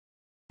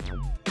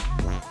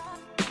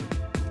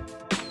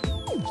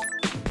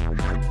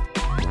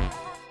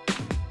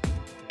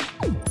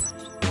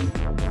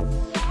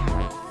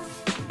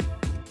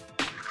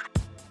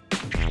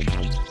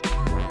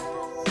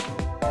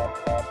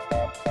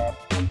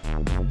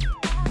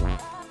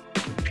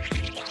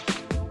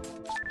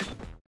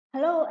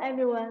Hello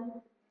everyone,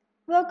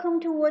 welcome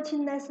to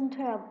watching lesson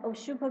 12 of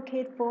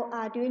SuperKit for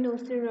Arduino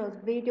Serials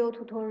video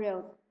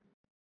tutorials.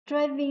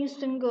 Driving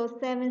single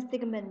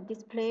 7-segment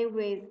display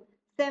with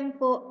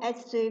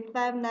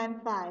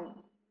 74HC595.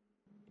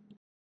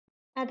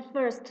 At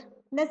first,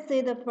 let's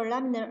see the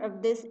preliminary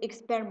of this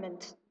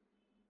experiment.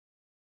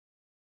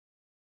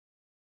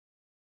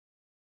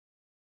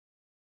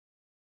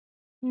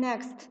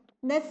 Next,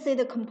 let's see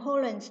the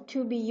components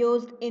to be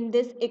used in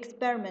this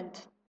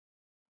experiment.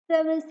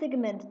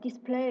 7-segment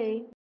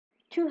display,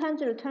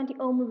 220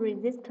 ohm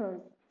resistors,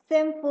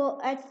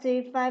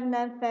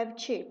 74HC595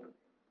 chip,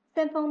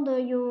 Sunfounder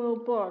Euro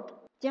board,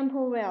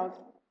 jumper wheels,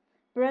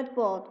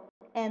 breadboard,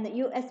 and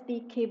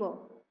USB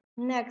cable.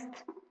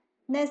 Next,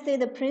 let's see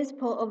the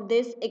principle of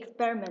this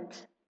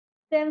experiment.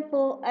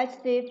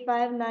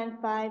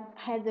 74HC595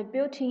 has a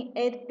built-in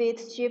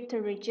 8-bit shift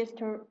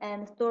register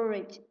and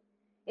storage.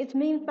 Its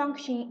main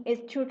function is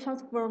to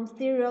transform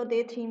serial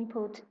data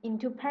input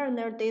into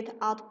parallel data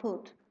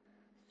output,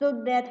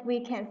 so that we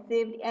can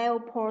save the I/O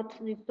port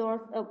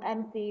resource of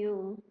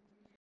MCU.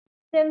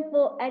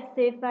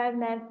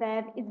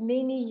 74HC595 is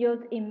mainly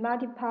used in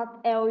multi-path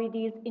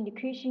LEDs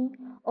indication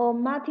or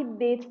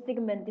multi-bit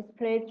segment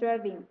display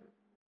driving.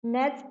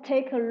 Let's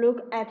take a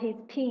look at its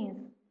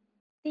pins.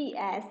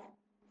 CS,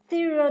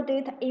 serial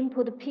data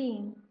input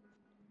pin,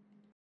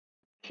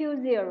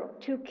 Q0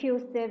 to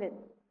Q7,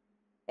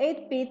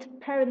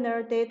 8-bit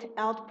parallel data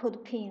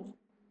output pins,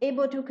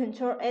 able to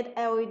control 8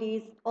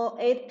 LEDs or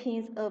 8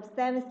 pins of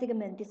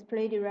 7-segment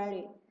display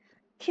directly.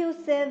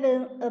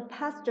 Q7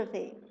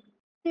 apostrophe,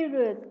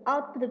 serial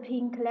output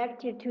pin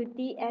connected to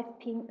DS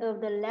pin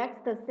of the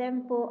next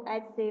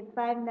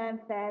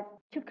 74HC595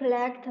 to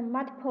collect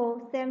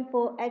multiple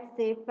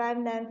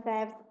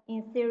 74HC595s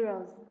in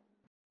serials.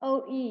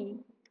 OE,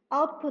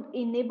 output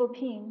enable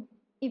pin,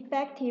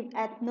 effective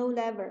at no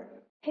level.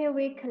 Here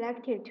we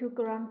connected to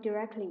ground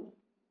directly.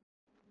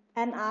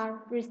 NR,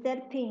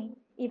 reset pin,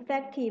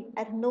 effective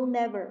at no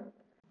level.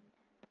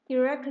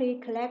 Directly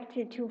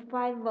connected to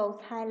 5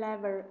 volts high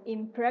level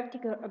in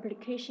practical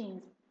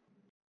applications.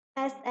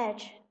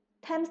 SH,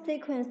 time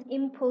sequence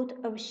input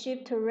of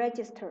shift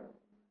register.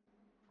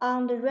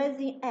 On the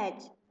rising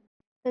edge,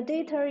 the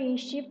data in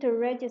shift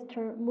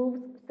register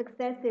moves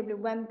successively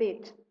 1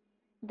 bit.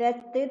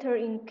 That's data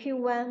in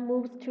Q1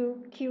 moves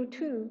to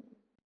Q2,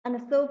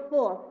 and so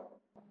forth.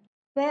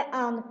 While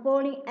on the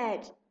falling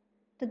edge,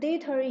 the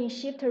data in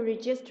shift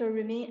register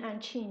remain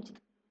unchanged.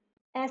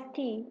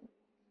 ST,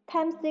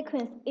 time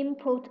sequence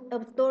input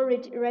of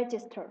storage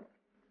register.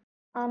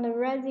 On the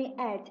rising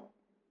edge,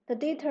 the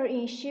data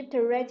in shift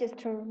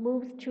register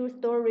moves to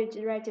storage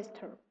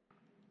register.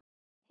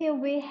 Here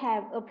we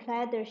have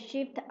applied the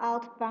shift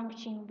out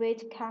function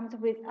which comes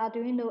with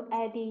Arduino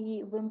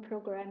IDE when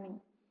programming.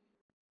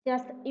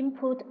 Just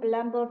input a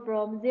number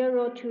from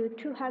 0 to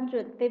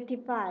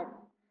 255.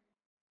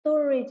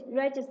 Storage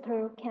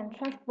register can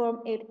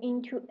transform it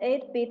into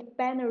 8-bit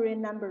binary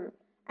number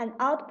and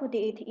output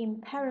it in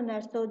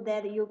parallel so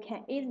that you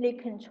can easily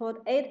control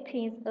 8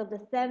 pins of the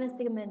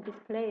 7-segment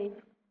display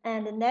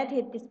and let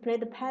it display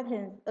the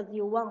patterns as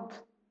you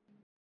want.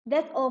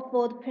 That's all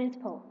for the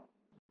principle.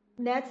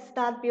 Let's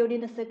start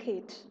building the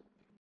circuit.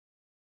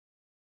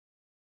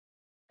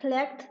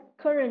 Collect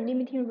current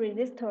limiting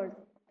resistors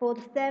for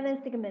the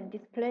 7-segment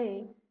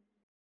display.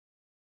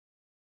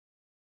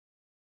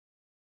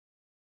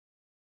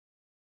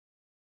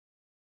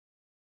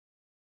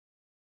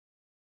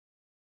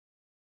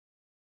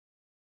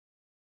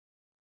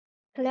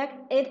 Collect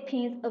 8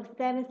 pins of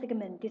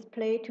 7-segment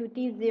display to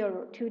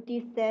D0 to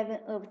D7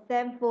 of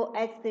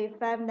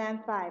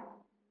 74HC595.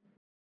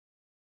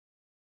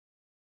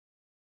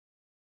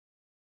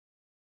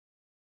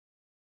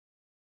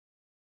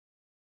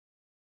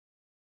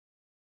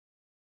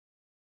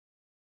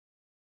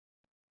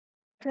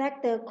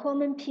 Collect the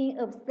common pin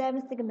of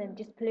 7-segment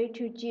display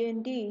to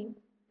GND.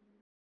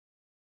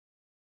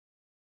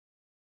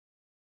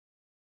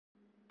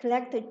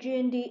 Collect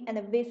GND and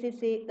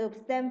VCC of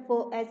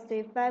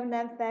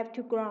 74HC595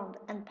 to ground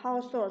and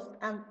power source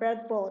and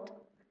breadboard.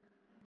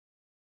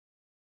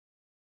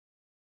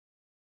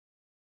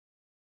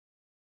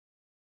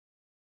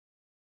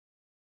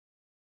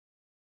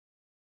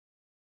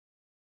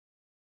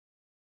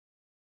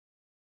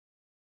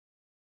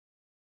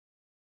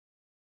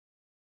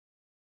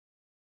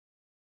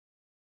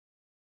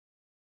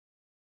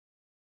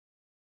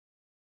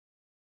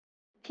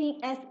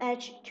 Pin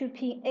SH to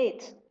pin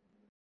 8.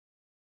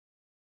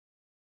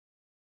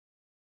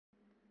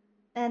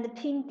 And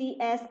pin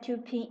DS to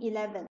pin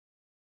 11.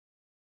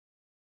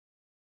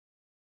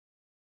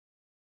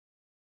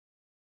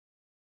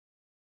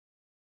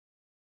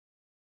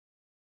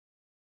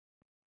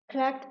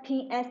 Collect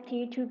pin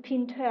ST to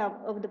pin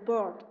 12 of the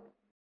board.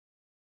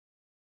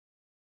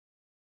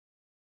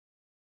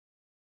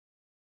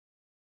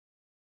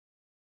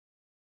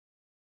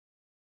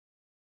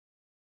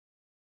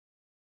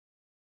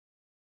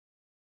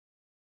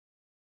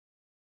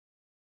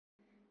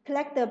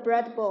 Collect the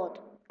breadboard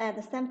and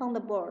the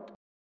Sunfounder board.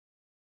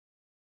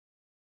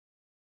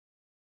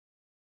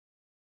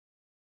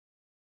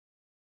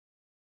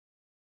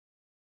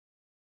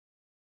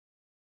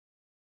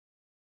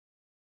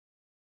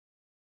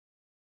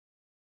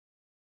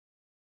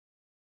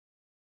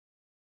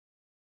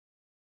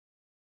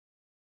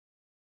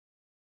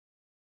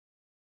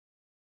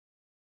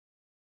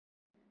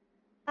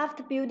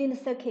 After building the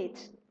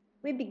circuit,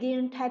 we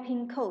begin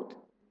typing code.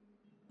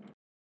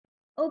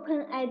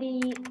 Open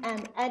IDE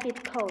and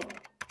edit code.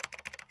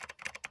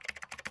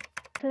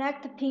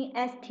 Select pin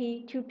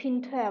ST to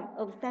pin 12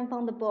 of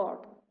Sunfounder board.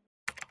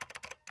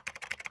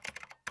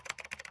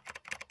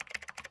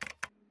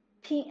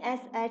 Pin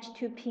SH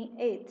to pin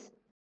 8.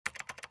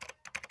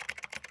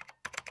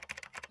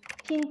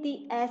 Pin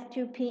DS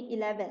to pin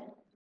 11.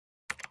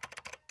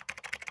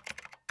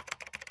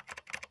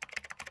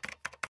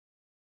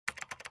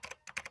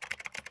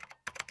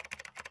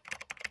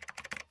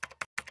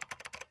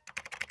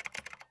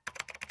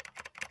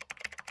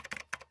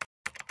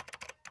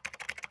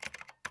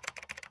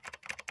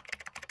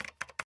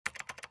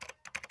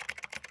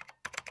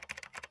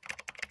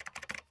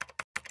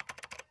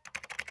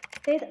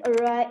 This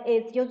array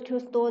is used to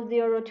store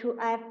 0 to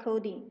F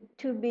coding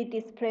to be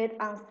displayed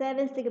on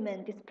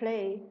 7-segment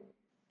display.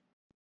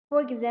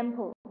 For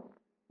example,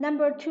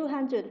 number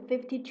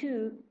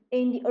 252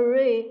 in the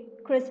array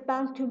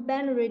corresponds to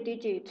binary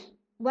digit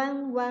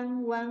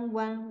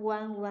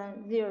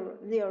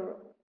 11111100.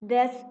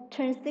 That's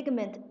turn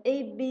segment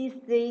A, B,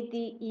 C,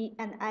 D, E,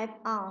 and F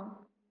on,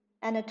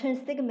 and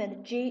turn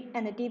segment G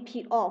and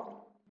DP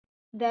off.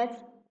 That's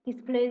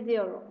display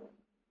 0.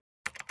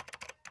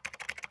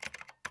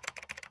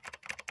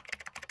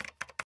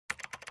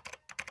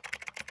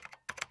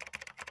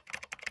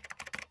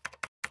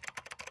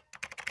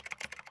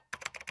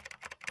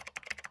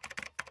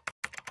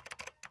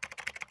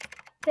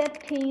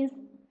 Set pins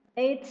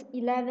 8,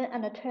 11,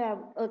 and 12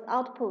 as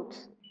output.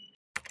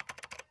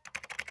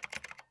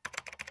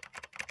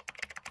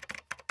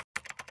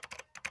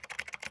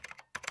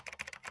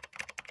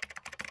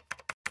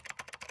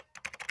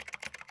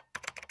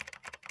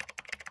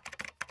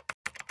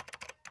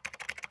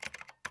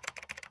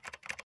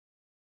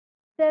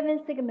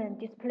 Seven-segment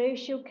display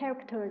show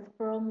characters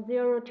from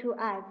 0 to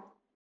F.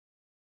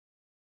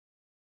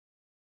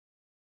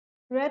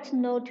 Write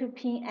node to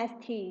pin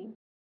ST.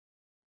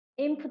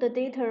 Input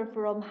data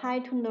from high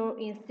to low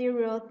in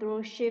serial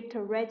through shift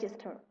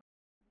register.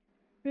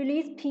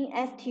 Release pin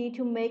ST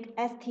to make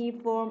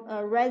ST form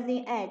a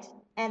rising edge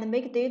and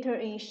make data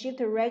in shift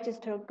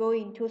register go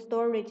into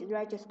storage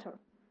register.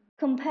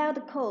 Compile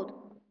the code.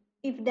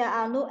 If there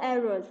are no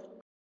errors,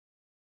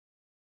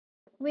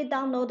 we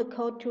download the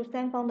code to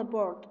Sunfounder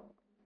board.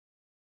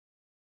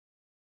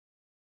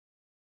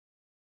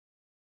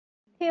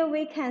 Here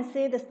we can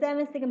see the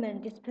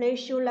 7-segment display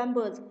show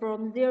numbers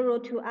from 0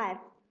 to F.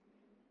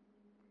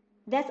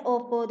 That's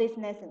all for this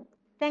lesson.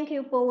 Thank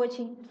you for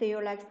watching. See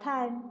you next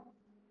time.